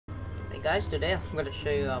Guys, today I'm gonna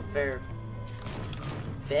show you a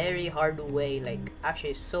very hard way, like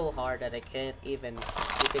actually so hard that I can't even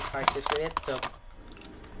keep practice with it. So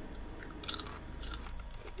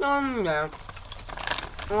yeah.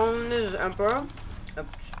 This is Emperor.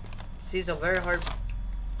 She's a very hard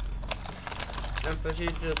Emperor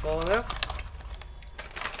to follow with.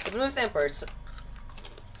 Even with Emperor, it's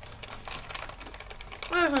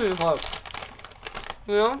really hard.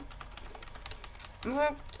 You know? I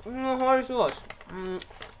think you know how hard it was.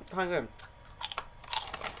 Try again.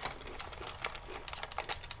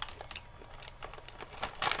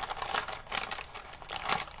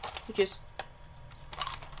 Which is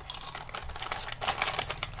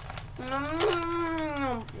you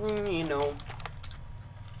know.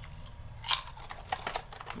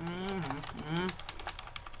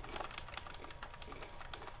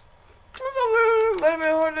 It's a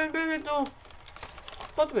very hard ability to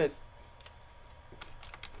fight with.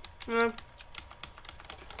 Yeah.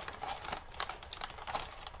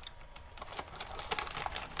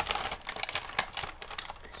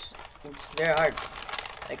 It's very hard.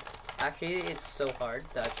 Like actually, it's so hard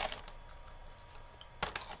that.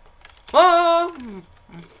 Oh!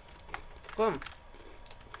 Come.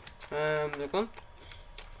 Come.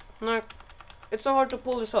 Like, it's so hard to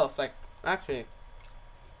pull this off. Like, actually,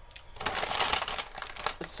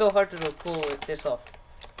 it's so hard to pull this off.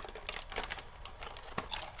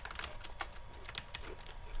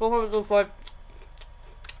 So hard to fight.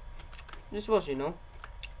 This was, you know.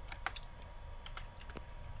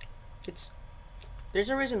 There's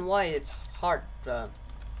a reason why it's hard.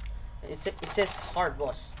 It says hard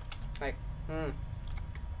boss. Like,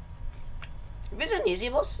 if it's an easy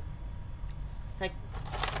boss, like,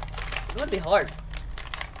 it would be hard.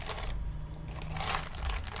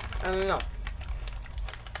 I don't know.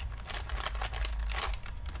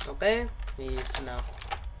 Okay, he's now.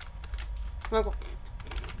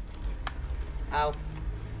 Ow.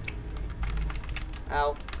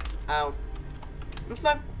 Ow. Ow. It's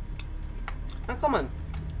like, oh, come on.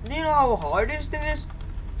 Do you know how hard this thing is?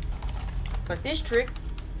 Like, this trick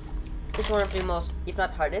is one of the most, if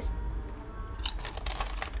not hardest.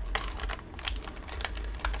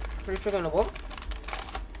 Pretty sure gonna work.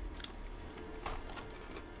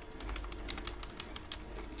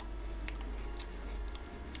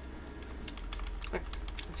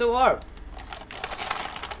 It's so hard.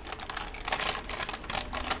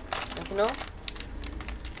 You know?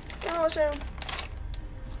 You know what I'm saying?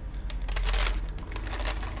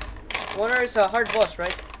 Wonder it's a hard boss,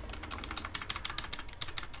 right?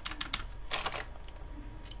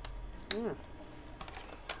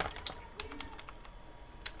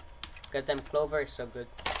 Goddamn Clover is so good.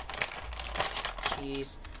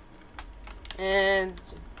 Jeez. And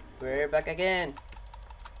we're back again.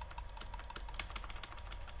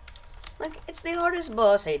 Like, it's the hardest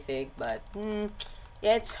boss, I think, but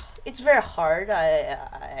yeah, it's very hard.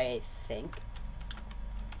 I think.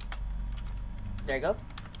 There you go.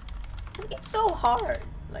 Like, it's so hard.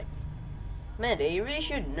 Like, man, they really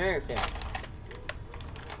should nerf him.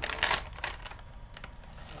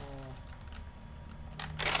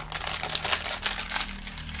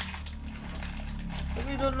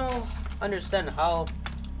 I don't understand how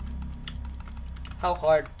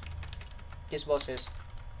hard this boss is.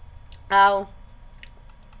 Ow.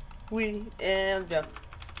 And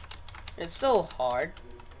it's so hard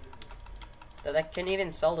that I can't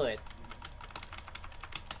even solo it.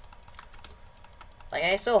 Like,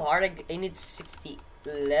 it's so hard. I need 60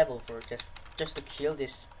 level for just to kill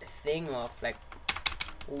this thing off. Like,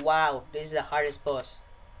 wow, this is the hardest boss.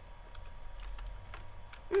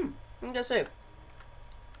 Just say.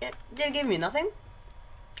 It didn't give me nothing,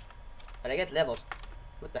 but I get levels.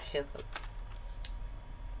 What the hell? I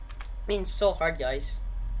mean, so hard, guys.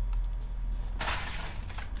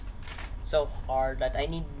 So hard that I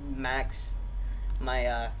need max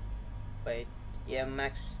my wait, yeah,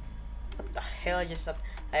 max. What the hell?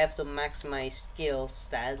 I have to max my skill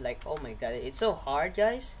stat. Like, oh my god, it's so hard,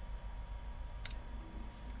 guys.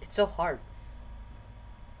 It's so hard.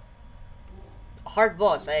 Hard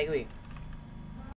boss, I agree.